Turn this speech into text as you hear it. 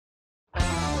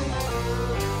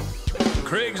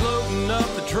Craig's loading up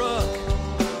the truck,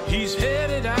 he's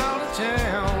headed out of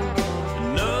town.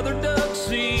 Another duck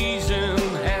season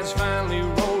has finally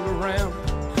rolled around.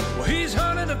 Well, he's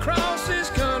hunted across this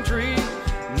country,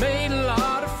 made a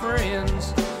lot of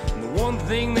friends. And the one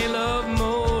thing they love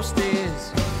most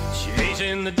is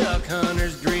chasing the duck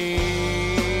hunter's dream.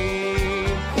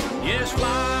 Yes,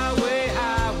 Flyway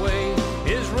Highway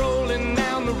is rolling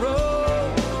down the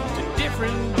road to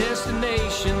different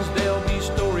destinations. There'll be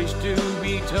stories to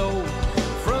be told,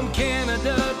 from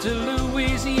Canada to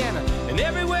Louisiana and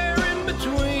everywhere in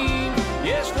between.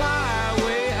 Yes,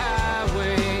 Flyway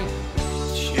Highway,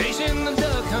 chasing the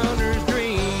duck hunter's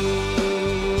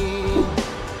dream.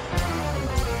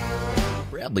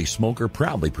 Bradley Smoker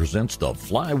proudly presents the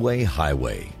Flyway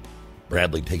Highway.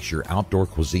 Bradley takes your outdoor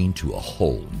cuisine to a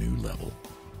whole new level.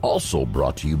 Also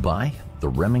brought to you by the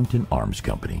Remington Arms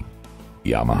Company,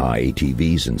 Yamaha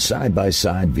ATVs and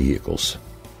side-by-side vehicles,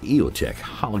 EOTech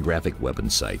holographic weapon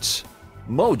sights,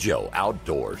 Mojo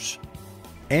Outdoors,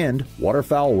 and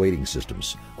waterfowl wading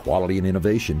systems, quality and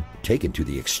innovation taken to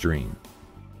the extreme.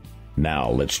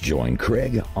 Now let's join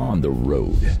Craig on the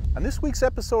road. On this week's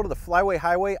episode of the Flyway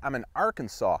Highway, I'm in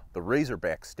Arkansas, the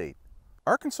Razorback State.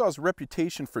 Arkansas's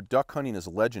reputation for duck hunting is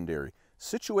legendary.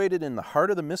 Situated in the heart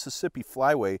of the Mississippi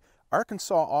Flyway,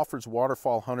 Arkansas offers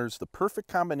waterfowl hunters the perfect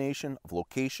combination of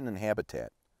location and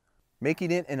habitat,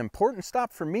 making it an important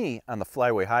stop for me on the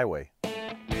Flyway Highway.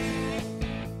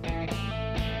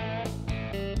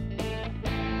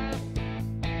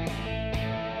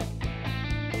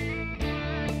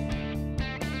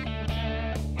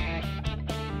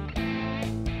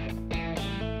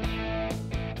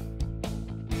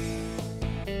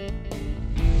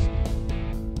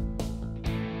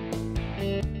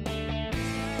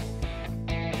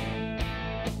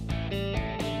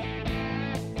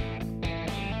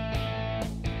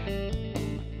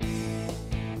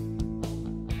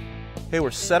 Hey, we're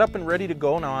set up and ready to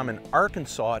go. Now I'm in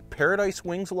Arkansas at Paradise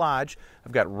Wings Lodge.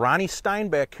 I've got Ronnie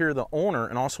Steinbeck here, the owner,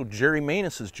 and also Jerry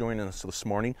Manus is joining us this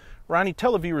morning. Ronnie,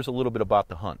 tell the viewers a little bit about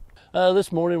the hunt.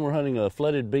 This morning we're hunting a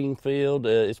flooded bean field.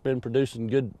 It's been producing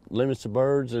good limits of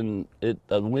birds, and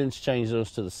the wind's changing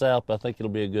us to the south. I think it'll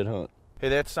be a good hunt. Hey,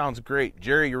 that sounds great.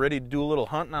 Jerry, you ready to do a little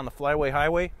hunting on the Flyway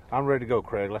Highway? I'm ready to go,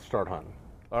 Craig. Let's start hunting.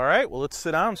 All right, well, let's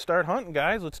sit down and start hunting,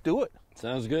 guys. Let's do it.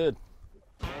 Sounds good.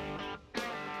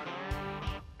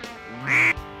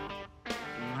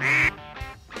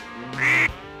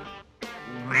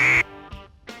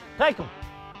 Take him.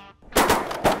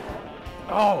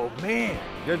 Oh, man.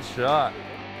 Good shot.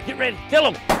 Get ready.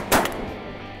 Kill him.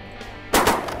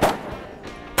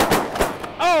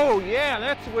 Oh, yeah,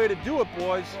 that's the way to do it,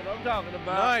 boys. That's what I'm talking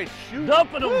about. Nice shoot.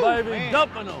 Dumping them, Woo, baby. man.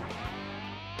 Dumping them.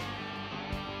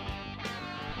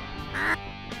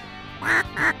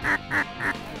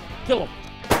 Kill him.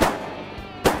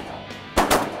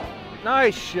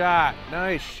 Nice shot.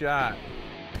 Nice shot.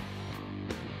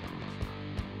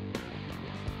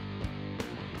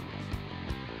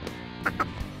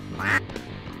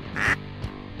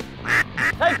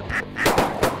 Take him.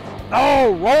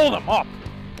 Oh, roll them up.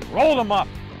 Roll them up.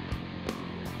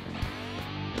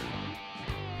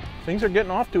 Things are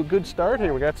getting off to a good start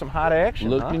here. We got some hot action.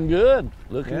 Looking good.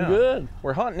 Looking good.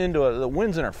 We're hunting into the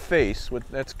wind's in our face.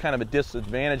 That's kind of a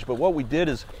disadvantage. But what we did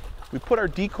is we put our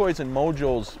decoys and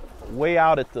mojos way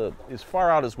out at as far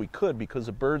out as we could, because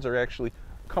the birds are actually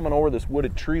coming over this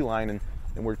wooded tree line, and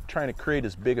we're trying to create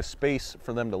as big a space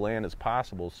for them to land as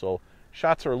possible. So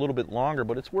shots are a little bit longer,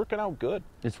 but it's working out good.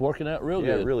 It's working out real good.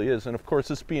 Yeah, it really is. And of course,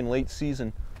 this being late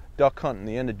season duck hunting,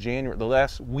 the end of January, the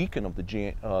last weekend of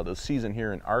the season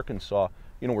here in Arkansas,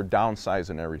 you know, we're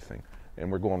downsizing everything, and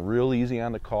we're going real easy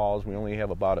on the calls. We only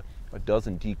have about a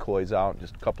dozen decoys out,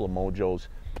 just a couple of mojos,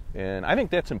 and I think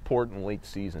that's important late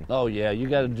season. Oh yeah, you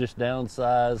got to just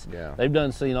downsize. Yeah. They've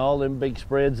done seen all them big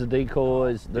spreads of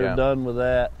decoys. They're done with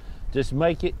that. Just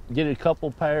make it, get a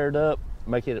couple paired up,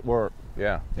 make it work.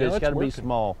 Yeah, It's got to be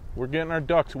small. We're getting our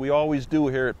ducks. We always do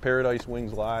here at Paradise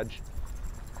Wings Lodge.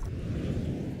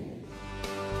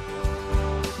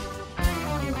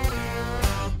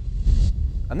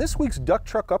 On this week's Duck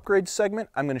Truck Upgrade segment,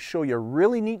 I'm going to show you a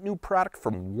really neat new product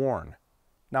from Warn.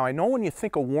 Now, I know when you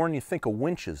think of Warn, you think of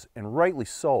winches, and rightly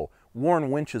so.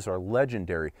 Warn winches are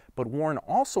legendary, but Warn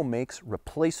also makes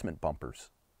replacement bumpers.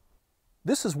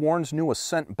 This is Warn's new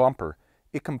Ascent bumper.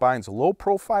 It combines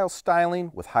low-profile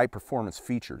styling with high-performance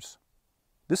features.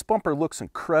 This bumper looks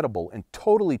incredible and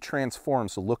totally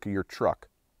transforms the look of your truck.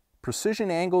 Precision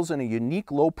angles and a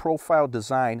unique low-profile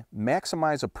design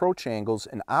maximize approach angles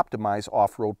and optimize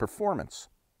off-road performance.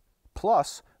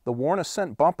 Plus, The Warn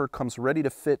Ascent bumper comes ready to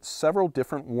fit several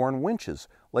different Warn winches,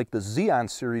 like the Xeon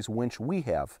series winch we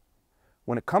have.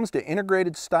 When it comes to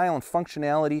integrated style and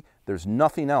functionality, there's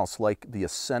nothing else like the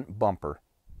Ascent bumper.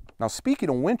 Now speaking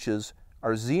of winches,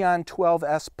 our Xeon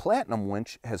 12S Platinum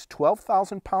winch has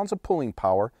 12,000 pounds of pulling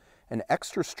power, an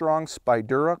extra strong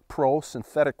Spydura Pro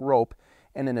synthetic rope,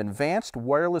 and an advanced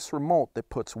wireless remote that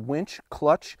puts winch,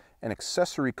 clutch, and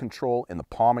accessory control in the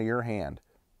palm of your hand.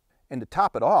 And to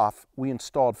top it off, we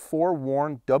installed 4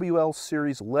 Warn WL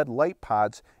series LED light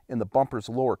pods in the bumper's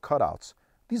lower cutouts.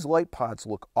 These light pods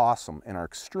look awesome and are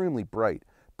extremely bright,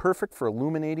 perfect for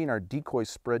illuminating our decoy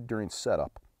spread during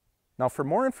setup. Now for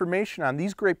more information on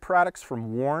these great products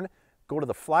from Warn, go to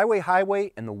the Flyway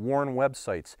Highway and the Warn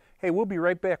websites. Hey, we'll be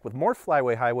right back with more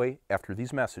Flyway Highway after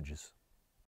these messages.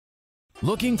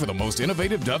 Looking for the most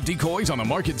innovative dove decoys on the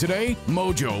market today?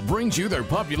 Mojo brings you their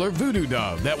popular Voodoo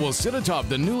Dove that will sit atop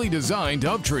the newly designed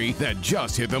Dove Tree that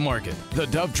just hit the market. The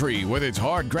Dove Tree, with its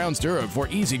hard ground stirrup for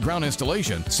easy ground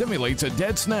installation, simulates a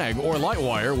dead snag or light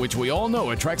wire, which we all know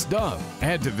attracts dove.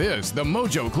 Add to this the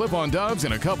Mojo clip-on doves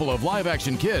and a couple of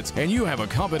live-action kits, and you have a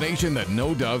combination that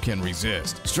no dove can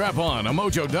resist. Strap on a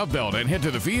Mojo dove belt and head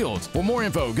to the fields. For more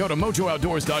info, go to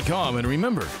MojoOutdoors.com, and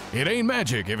remember, it ain't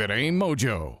magic if it ain't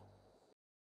Mojo.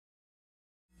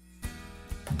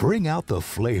 Bring out the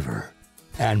flavor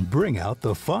and bring out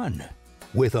the fun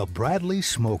with a Bradley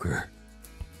smoker.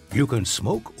 You can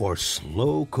smoke or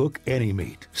slow cook any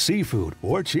meat, seafood,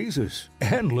 or cheeses.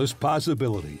 Endless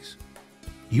possibilities.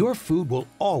 Your food will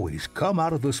always come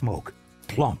out of the smoke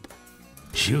plump,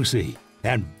 juicy,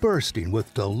 and bursting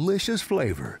with delicious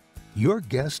flavor your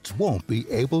guests won't be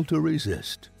able to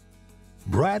resist.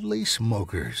 Bradley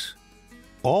Smokers.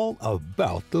 All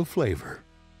about the flavor.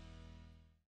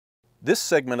 This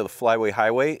segment of the Flyway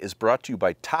Highway is brought to you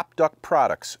by Top Duck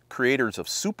Products, creators of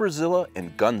Superzilla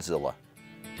and Gunzilla.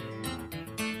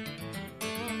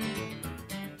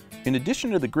 In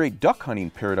addition to the great duck hunting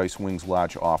Paradise Wings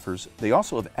Lodge offers, they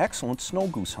also have excellent snow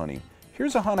goose hunting.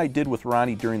 Here's a hunt I did with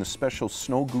Ronnie during the special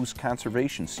snow goose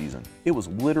conservation season. It was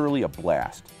literally a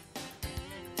blast.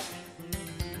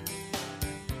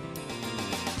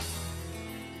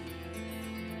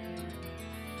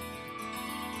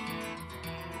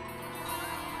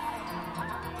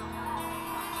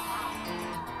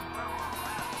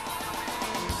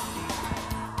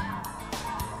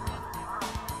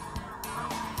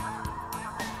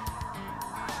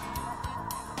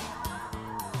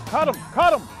 Cut him!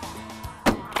 Cut him!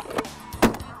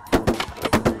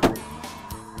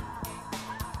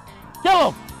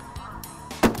 Kill him!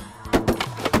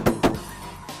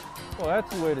 Well,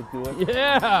 that's the way to do it.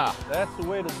 Yeah! That's the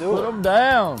way to do Put it. him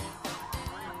down.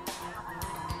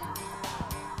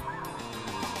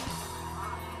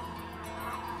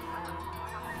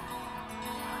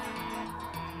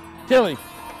 Kill him.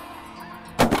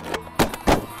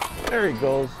 There he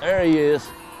goes. There he is.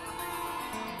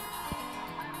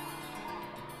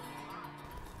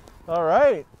 All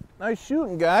right. Nice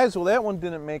shooting, guys. Well, that one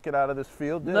didn't make it out of this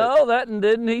field, did it? No, that one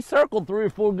didn't. He circled 3 or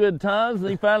 4 good times, and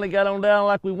he finally got on down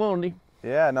like we wanted him.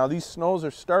 Yeah, now these snows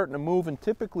are starting to move, and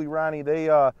typically, Ronnie,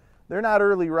 they're not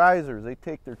early risers. They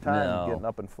take their time No. getting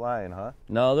up and flying, huh?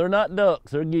 No, they're not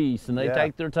ducks. They're geese, and they Yeah.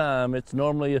 take their time. It's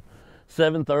normally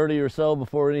 7:30 or so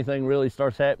before anything really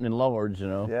starts happening large, you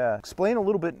know. Yeah. Explain a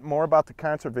little bit more about the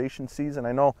conservation season.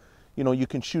 I know, you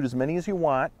can shoot as many as you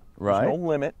want. Right. There's no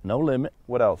limit. No limit.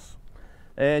 What else?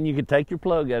 And you can take your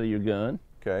plug out of your gun,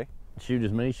 Okay. shoot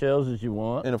as many shells as you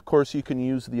want. And of course, you can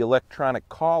use the electronic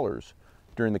callers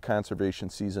during the conservation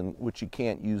season, which you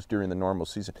can't use during the normal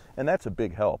season. And that's a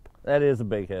big help. That is a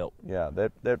big help. Yeah,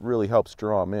 that really helps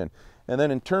draw them in. And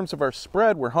then in terms of our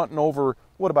spread, we're hunting over,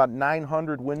 what, about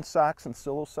 900 wind socks and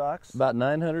silo socks? About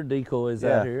 900 decoys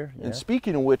out here. Yeah. And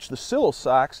speaking of which, the silo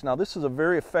socks, now this is a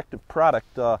very effective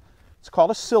product. It's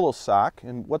called a silo sock,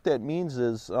 and what that means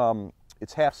is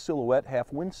it's half silhouette,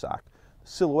 half wind sock. The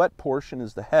silhouette portion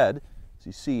is the head, as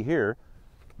you see here.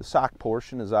 The sock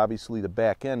portion is obviously the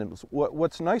back end. And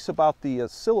what's nice about the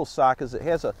silo sock is it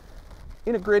has a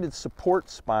integrated support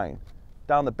spine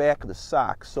down the back of the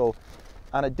sock. So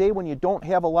on a day when you don't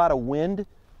have a lot of wind,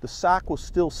 the sock will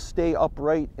still stay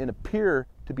upright and appear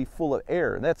to be full of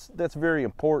air. And that's very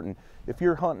important. If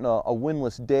you're hunting a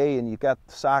windless day and you've got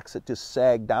socks that just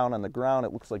sag down on the ground,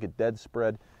 it looks like a dead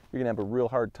spread, you're going to have a real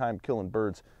hard time killing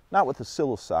birds. Not with the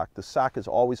silo sock. The sock is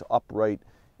always upright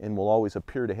and will always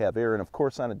appear to have air. And of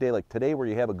course, on a day like today where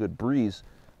you have a good breeze,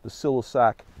 the silo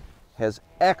sock has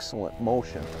excellent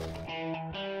motion.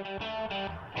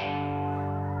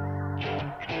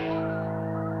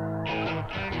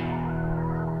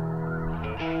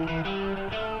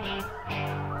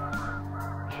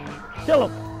 Kill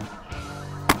him.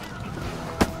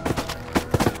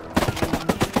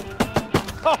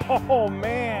 Oh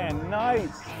man, nice.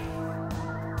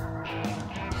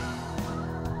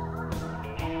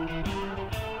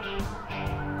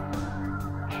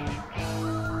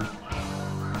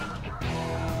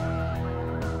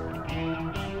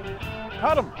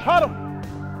 Cut him, cut him.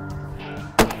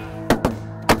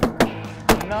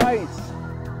 Nice.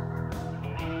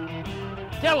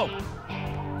 Kill him.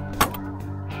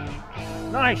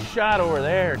 Nice shot over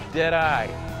there, dead eye.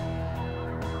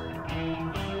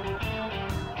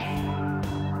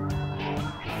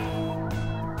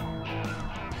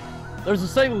 There's a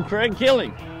single, Craig. Kill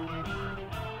him.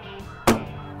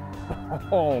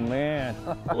 Oh man.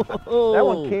 That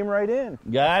one came right in.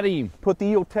 Got him. Put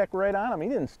the EOTech right on him. He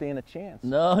didn't stand a chance.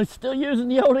 No, he's still using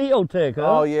the old EOTech,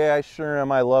 huh? Oh yeah, I sure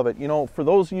am. I love it. You know, for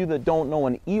those of you that don't know,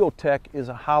 an EOTech is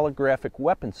a holographic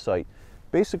weapon sight.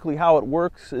 Basically how it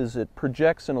works is it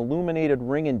projects an illuminated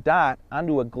ring and dot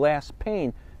onto a glass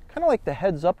pane, kind of like the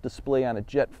heads-up display on a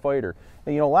jet fighter.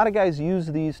 And, you know, a lot of guys use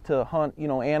these to hunt, you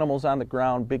know, animals on the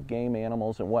ground, big game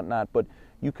animals and whatnot, but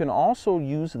you can also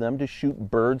use them to shoot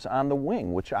birds on the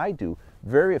wing, which I do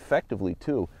very effectively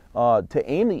too. To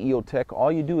aim the EOTech,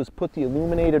 all you do is put the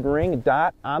illuminated ring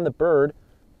dot on the bird,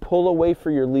 pull away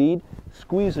for your lead,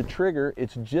 squeeze a trigger.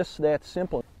 It's just that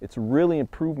simple. It's really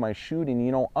improved my shooting.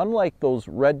 You know, unlike those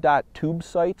red dot tube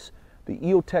sights, the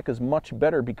EOTech is much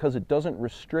better because it doesn't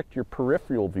restrict your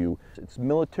peripheral view. It's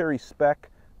military spec,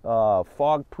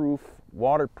 fog-proof,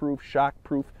 waterproof,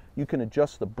 shock-proof. You can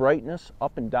adjust the brightness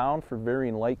up and down for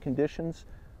varying light conditions.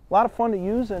 A lot of fun to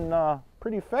use and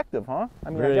pretty effective, huh? I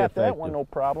mean, Very I got effective. that one, no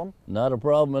problem. Not a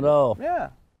problem at all. Yeah.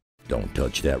 Don't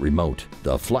touch that remote.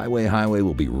 The Flyway Highway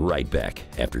will be right back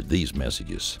after these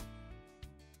messages.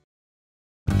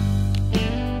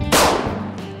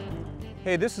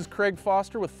 Hey, this is Craig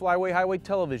Foster with Flyway Highway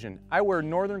Television. I wear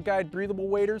Northern Guide breathable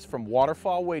waders from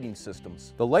Waterfall Wading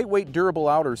Systems. The lightweight, durable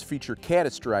outers feature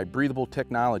Caddis-Dry breathable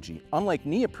technology. Unlike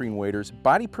neoprene waders,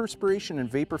 body perspiration and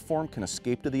vapor form can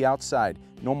escape to the outside.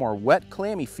 No more wet,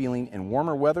 clammy feeling in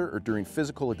warmer weather or during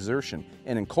physical exertion.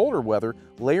 And in colder weather,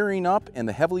 layering up and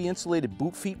the heavily insulated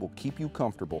boot feet will keep you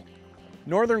comfortable.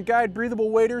 Northern Guide breathable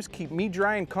waders keep me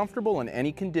dry and comfortable in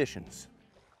any conditions.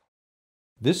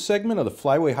 This segment of the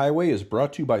Flyway Highway is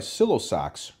brought to you by Silo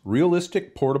Socks,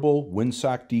 realistic portable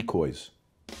windsock decoys.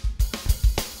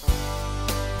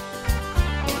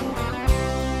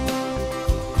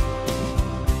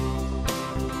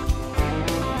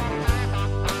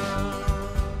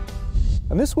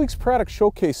 In this week's product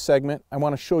showcase segment, I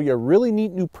want to show you a really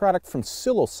neat new product from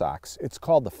Silo Socks. It's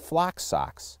called the Flock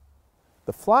Socks.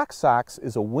 The Flock Socks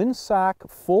is a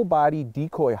windsock full-body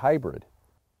decoy hybrid.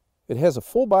 It has a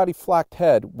full-body flocked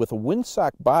head with a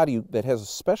windsock body that has a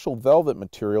special velvet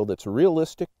material that's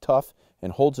realistic, tough,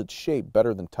 and holds its shape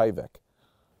better than Tyvek.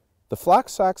 The Flock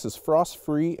Socks is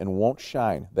frost-free and won't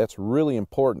shine. That's really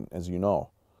important, as you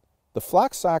know. The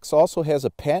Flock Socks also has a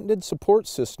patented support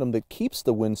system that keeps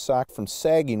the windsock from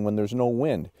sagging when there's no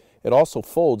wind. It also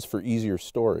folds for easier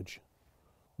storage.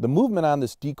 The movement on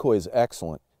this decoy is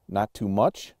excellent. Not too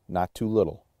much, not too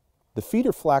little. The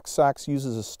feeder Flock Socks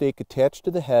uses a stake attached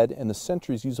to the head, and the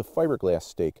sentries use a fiberglass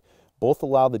stake. Both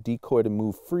allow the decoy to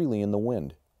move freely in the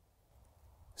wind.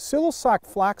 Silo Sock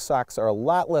Flock Socks are a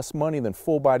lot less money than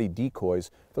full-body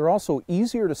decoys. They're also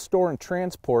easier to store and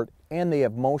transport, and they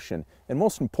have motion. And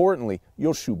most importantly,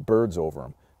 you'll shoot birds over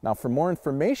them. Now, for more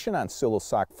information on Silo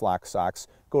Sock Flock Socks,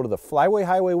 go to the Flyway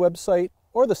Highway website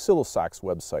or the Silo Socks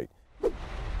website.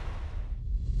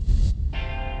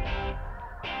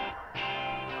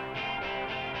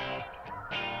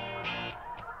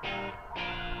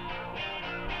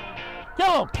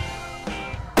 Kill him!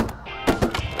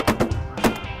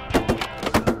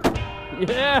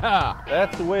 Yeah!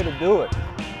 That's the way to do it.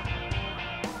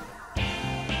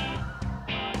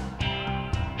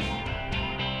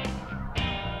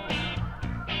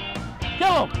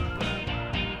 Kill him!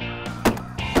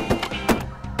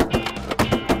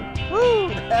 Woo!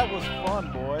 That was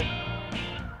fun, boy.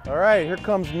 All right, here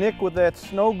comes Nick with that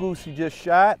snow goose he just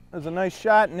shot. It was a nice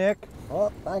shot, Nick.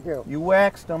 Oh, thank you. You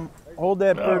waxed him. Hold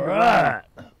that bird. All right.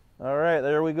 All right,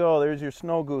 there we go. There's your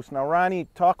snow goose. Now, Ronnie,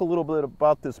 talk a little bit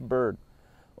about this bird.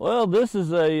 Well, this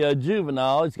is a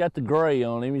juvenile. He's got the gray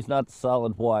on him. He's not the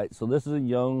solid white. So this is a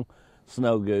young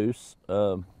snow goose.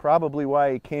 Probably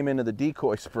why he came into the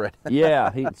decoy spread.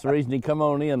 Yeah, it's the reason he come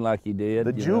on in like he did.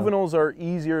 The juveniles are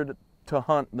easier to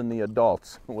hunt than the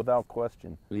adults, without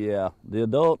question. Yeah, the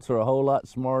adults are a whole lot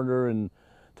smarter and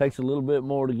Takes a little bit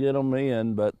more to get them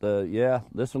in, but yeah,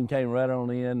 this one came right on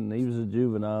in, and he was a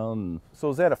juvenile. And So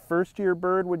is that a first-year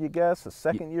bird, would you guess? A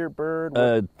second-year bird?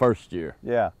 first year.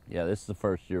 Yeah. Yeah, this is the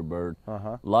first-year bird.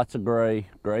 Uh-huh. Lots of gray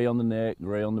on the neck,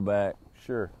 gray on the back.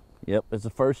 Sure. Yep, it's a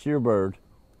first-year bird.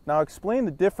 Now explain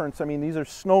the difference. I mean, these are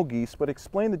snow geese, but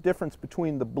explain the difference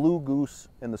between the blue goose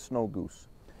and the snow goose.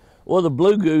 Well, the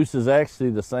blue goose is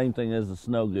actually the same thing as the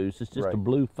snow goose. It's just Right. a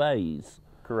blue phase.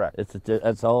 Correct.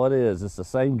 That's all it is. It's the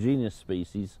same genus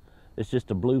species. It's just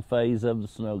a blue phase of the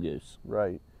snow goose.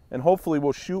 Right. And hopefully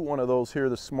we'll shoot one of those here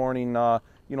this morning.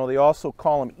 You know, they also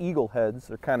call them eagle heads.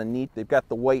 They're kind of neat. They've got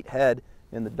the white head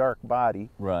and the dark body.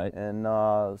 Right. And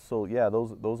so yeah,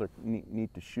 those are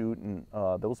neat to shoot, and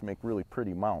those make really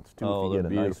pretty mounts too Oh, if you they're get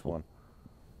a beautiful. nice one.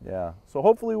 Yeah. So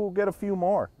hopefully we'll get a few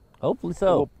more. Hopefully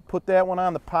so. We'll put that one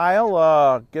on the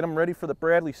pile. Get them ready for the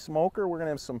Bradley smoker. We're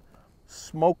gonna have some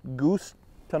smoked goose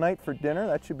tonight for dinner.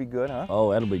 That should be good, huh? Oh,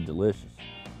 that'll be delicious.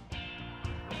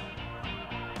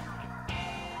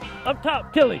 Up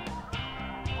top, Tilly.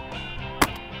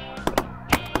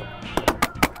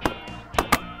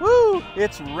 Woo!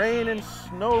 It's raining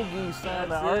snow geese on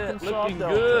the Arkansas Looking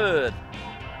Delta. good.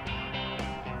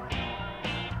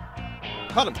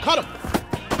 Cut him! Cut him!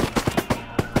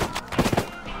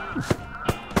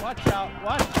 Watch out!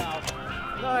 Watch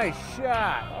out! Nice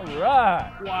shot! All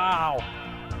right. Wow!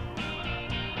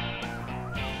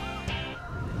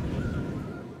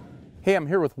 Hey, I'm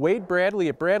here with Wade Bradley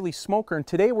at Bradley Smoker, and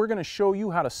today we're going to show you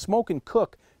how to smoke and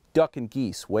cook duck and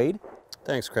geese. Wade?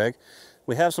 Thanks, Craig.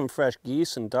 We have some fresh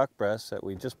geese and duck breasts that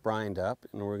we just brined up,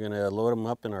 and we're going to load them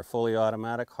up in our fully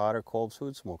automatic hot or cold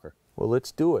food smoker. Well,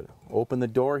 let's do it. Open the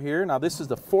door here. Now, this is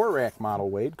the 4-rack model,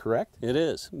 Wade, correct? It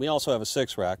is. We also have a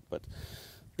 6-rack, but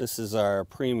this is our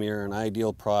premier and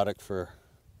ideal product for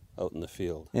out in the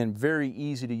field. And very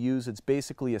easy to use. It's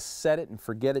basically a set it and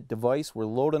forget it device. We're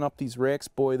loading up these racks.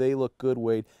 Boy, they look good,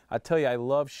 Wade. I tell you, I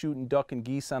love shooting duck and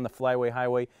geese on the Flyway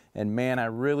Highway, and man, I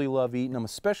really love eating them,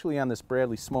 especially on this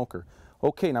Bradley smoker.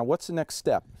 Okay, now what's the next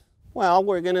step? Well,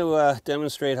 we're going to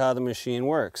demonstrate how the machine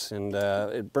works, and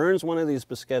it burns one of these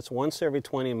biscuits once every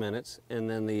 20 minutes, and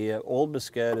then the old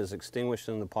biscuit is extinguished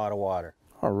in the pot of water.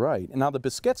 All right, and now the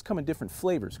biscuits come in different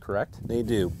flavors, correct? They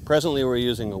do. Presently we're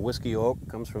using a whiskey oak. It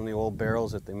comes from the old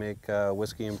barrels that they make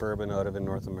whiskey and bourbon out of in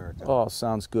North America. Oh,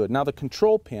 sounds good. Now the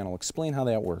control panel, explain how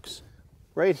that works.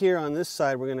 Right here on this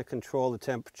side, we're going to control the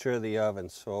temperature of the oven.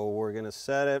 So we're going to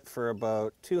set it for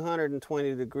about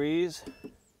 220 degrees.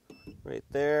 Right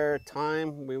there,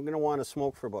 time, we're going to want to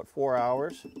smoke for about 4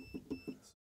 hours.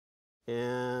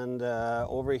 And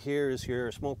over here is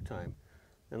your smoke time.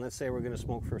 And let's say we're going to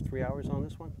smoke for 3 hours on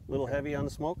this one. A little heavy on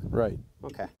the smoke? Right.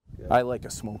 Okay. Good. I like a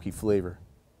smoky flavor.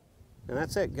 And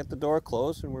that's it. Get the door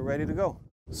closed and we're ready to go.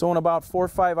 So in about 4 or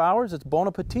 5 hours, it's bon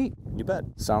appetit. You bet.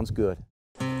 Sounds good.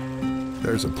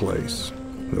 There's a place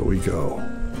that we go,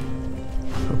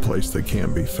 a place that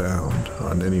can't be found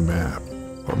on any map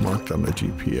or marked on the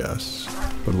GPS,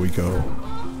 but we go,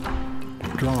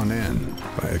 drawn in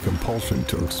by a compulsion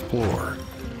to explore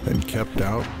and kept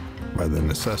out by the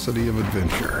necessity of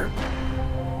adventure.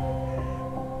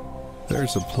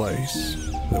 There's a place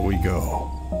that we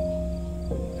go.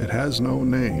 It has no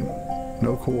name,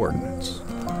 no coordinates,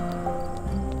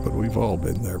 but we've all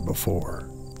been there before.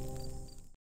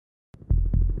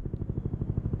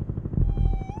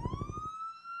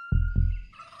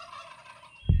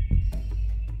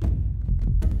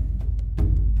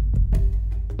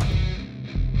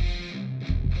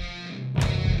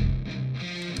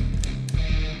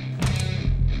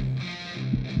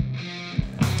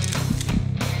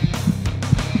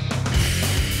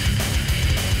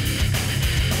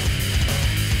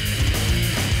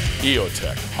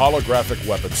 EOTech holographic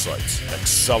weapon sights.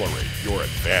 Accelerate your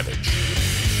advantage.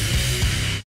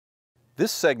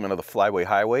 This segment of the Flyway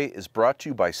Highway is brought to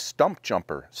you by Stump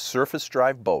Jumper Surface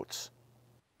Drive Boats.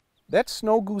 That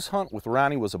snow goose hunt with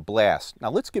Ronnie was a blast. Now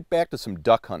let's get back to some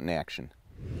duck hunting action.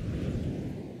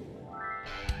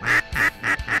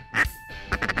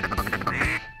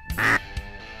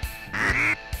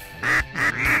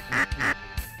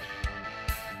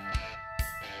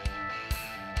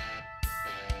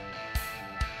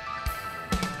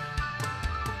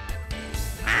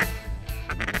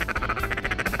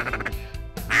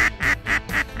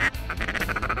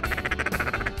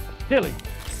 Tilly.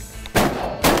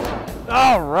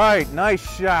 All right, nice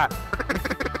shot.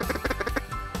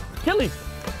 Tilly.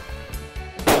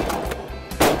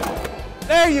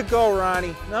 There you go,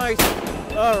 Ronnie. Nice.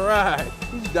 All right,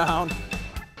 he's down.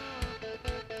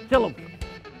 Kill him.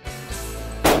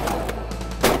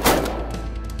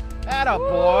 Atta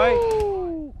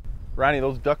boy. Ronnie,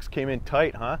 those ducks came in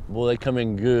tight, huh? Boy, they come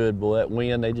in good. Boy, that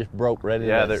wind, they just broke right into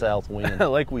that south wind.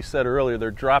 Like we said earlier,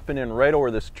 they're dropping in right over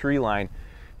this tree line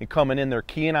and coming in. They're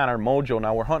keying on our Mojo.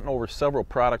 Now, we're hunting over several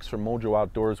products from Mojo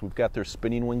Outdoors. We've got their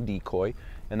spinning wing decoy,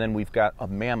 and then we've got a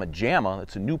Mama Jamma.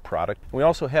 That's a new product. And we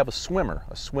also have a swimmer,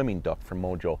 a swimming duck from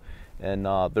Mojo. And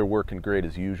they're working great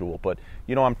as usual. But,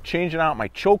 you know, I'm changing out my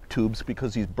choke tubes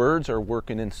because these birds are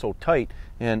working in so tight.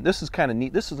 And this is kind of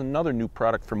neat. This is another new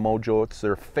product from Mojo. It's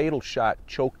their Fatal Shot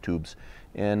choke tubes.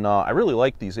 And I really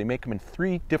like these. They make them in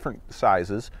 3 different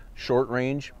sizes: short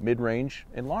range, mid range,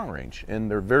 and long range. And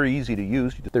they're very easy to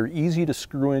use. They're easy to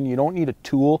screw in. You don't need a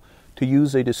tool to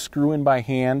use. They just screw in by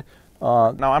hand.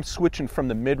 Now I'm switching from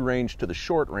the mid-range to the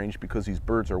short range because these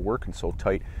birds are working so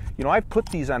tight. You know, I've put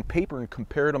these on paper and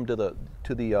compared them to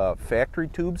the factory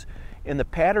tubes, and the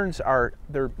patterns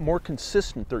they're more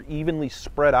consistent. They're evenly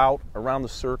spread out around the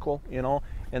circle, you know,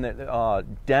 and they're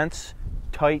dense,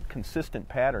 tight, consistent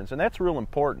patterns, and that's real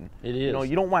important. It is. You know,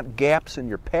 you don't want gaps in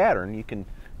your pattern. You can,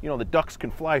 you know, the ducks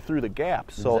can fly through the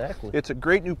gaps. So exactly. It's a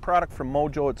great new product from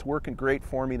Mojo. It's working great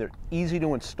for me. They're easy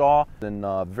to install and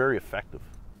very effective.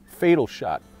 Fatal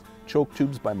Shot choke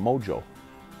tubes by Mojo.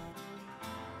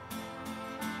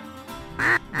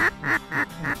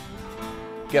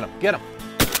 Get him, get him.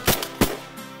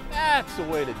 That's the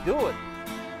way to do it.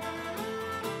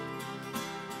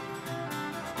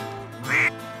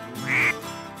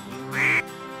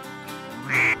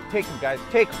 Take him, guys,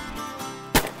 take him.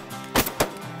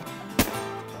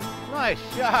 Nice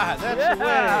shot, that's the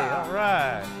way, all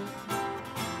right.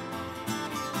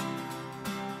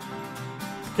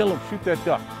 Kill him. Shoot that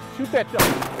duck. Shoot that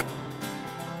duck.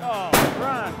 Oh,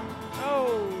 run.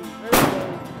 Oh,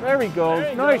 there he goes. There he goes. There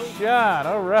he Nice goes. shot.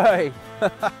 All right.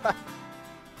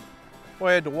 Boy,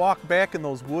 I had to walk back in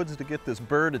those woods to get this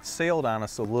bird. It sailed on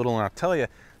us a little, and I'll tell you,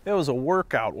 it was a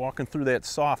workout walking through that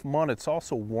soft mud. It's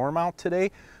also warm out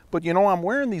today. But you know, I'm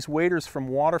wearing these waders from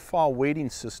Waterfall Wading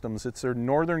Systems. It's their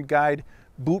Northern Guide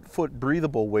boot foot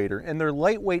breathable wader, and they're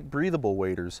lightweight breathable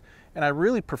waders, and I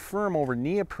really prefer them over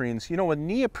neoprenes. You know, with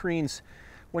neoprenes,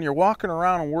 when you're walking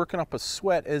around and working up a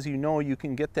sweat, as you know, you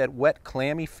can get that wet,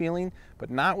 clammy feeling,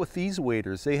 but not with these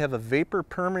waders. They have a vapor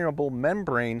permeable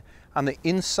membrane on the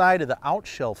inside of the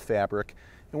outshell fabric,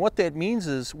 and what that means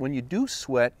is when you do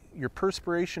sweat, your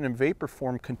perspiration and vapor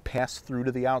form can pass through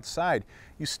to the outside.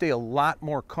 You stay a lot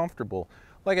more comfortable.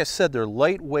 Like I said, they're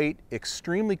lightweight,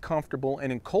 extremely comfortable,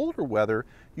 and in colder weather,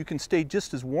 you can stay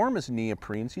just as warm as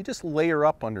neoprenes. You just layer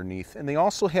up underneath. And they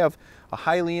also have a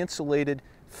highly insulated,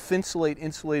 Thinsulate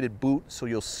insulated boot, so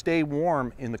you'll stay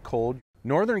warm in the cold.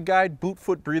 Northern Guide boot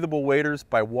foot breathable waders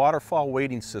by Waterfall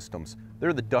Wading Systems.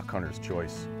 They're the duck hunter's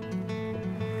choice.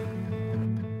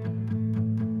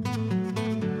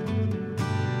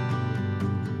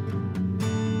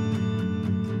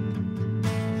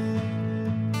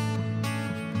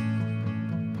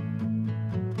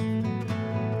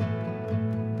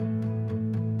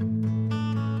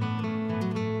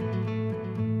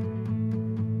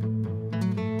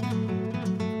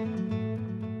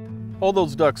 Hold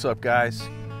those ducks up, guys.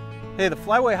 Hey, the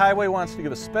Flyway Highway wants to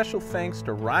give a special thanks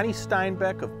to Ronnie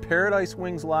Steinbeck of Paradise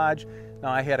Wings Lodge. Now,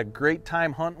 I had a great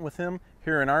time hunting with him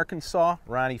here in Arkansas.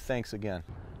 Ronnie, thanks again.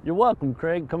 You're welcome,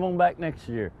 Craig. Come on back next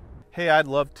year. Hey, I'd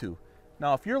love to.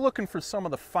 Now, if you're looking for some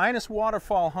of the finest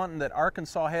waterfowl hunting that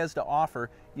Arkansas has to offer,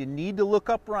 you need to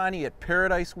look up Ronnie at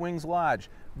Paradise Wings Lodge.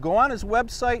 Go on his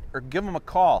website or give him a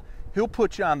call. He'll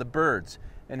put you on the birds.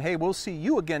 And hey, we'll see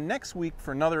you again next week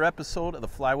for another episode of the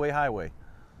Flyway Highway.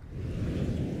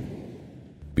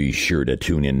 Be sure to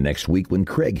tune in next week when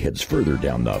Craig heads further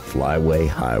down the Flyway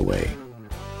Highway.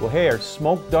 Well, hey, our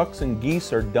smoked ducks and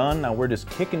geese are done. Now we're just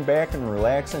kicking back and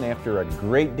relaxing after a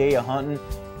great day of hunting.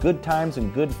 Good times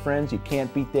and good friends. You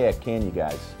can't beat that, can you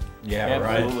guys? Yeah,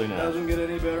 Absolutely not. Doesn't get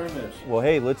any better than this. Well,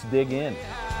 hey, let's dig in.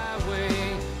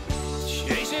 Highway,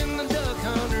 chasing the duck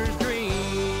hunter's dream.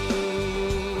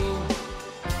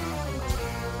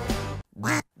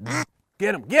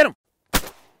 Get him, get him!